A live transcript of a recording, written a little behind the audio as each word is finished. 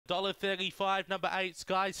$1.35, number 8,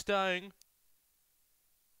 Sky Stone.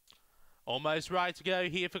 Almost right to go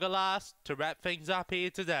here for the last to wrap things up here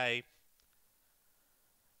today.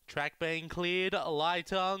 Track being cleared,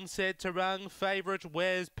 light on, set to run, favourite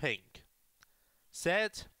Where's Pink.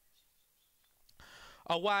 Set.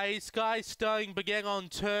 Away, Sky Stone began on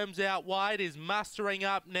terms out wide, is mustering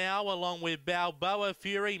up now along with Balboa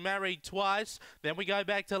Fury, married twice. Then we go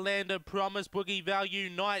back to Land of Promise, Boogie Value,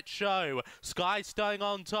 Night Show. Sky Stone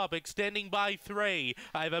on top, extending by 3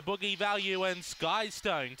 over Boogie Value and Sky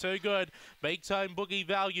Stone. Too good. Beaks home Boogie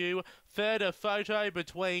Value. Third a photo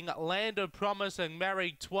between Land of Promise and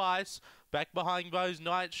Married Twice. Back behind those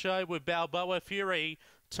Night Show with Balboa Fury.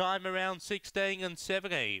 Time around 16 and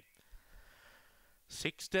 70.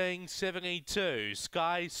 16.72,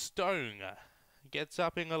 Sky Stone gets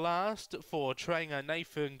up in the last for trainer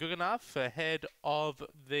Nathan Goodenough ahead of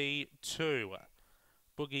the 2.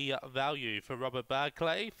 Boogie Value for Robert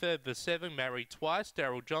Barclay. Third the 7, Married Twice,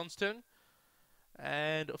 Daryl Johnston.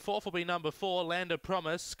 And fourth will be number 4, Land of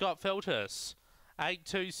Promise, Scott Feltus.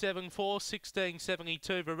 8.274,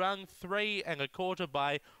 16.72 the run, 3 1/4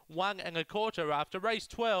 by 1 1/4 after race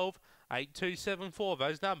 12. 8.274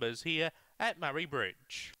 those numbers here at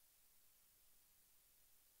Murray-Bridge.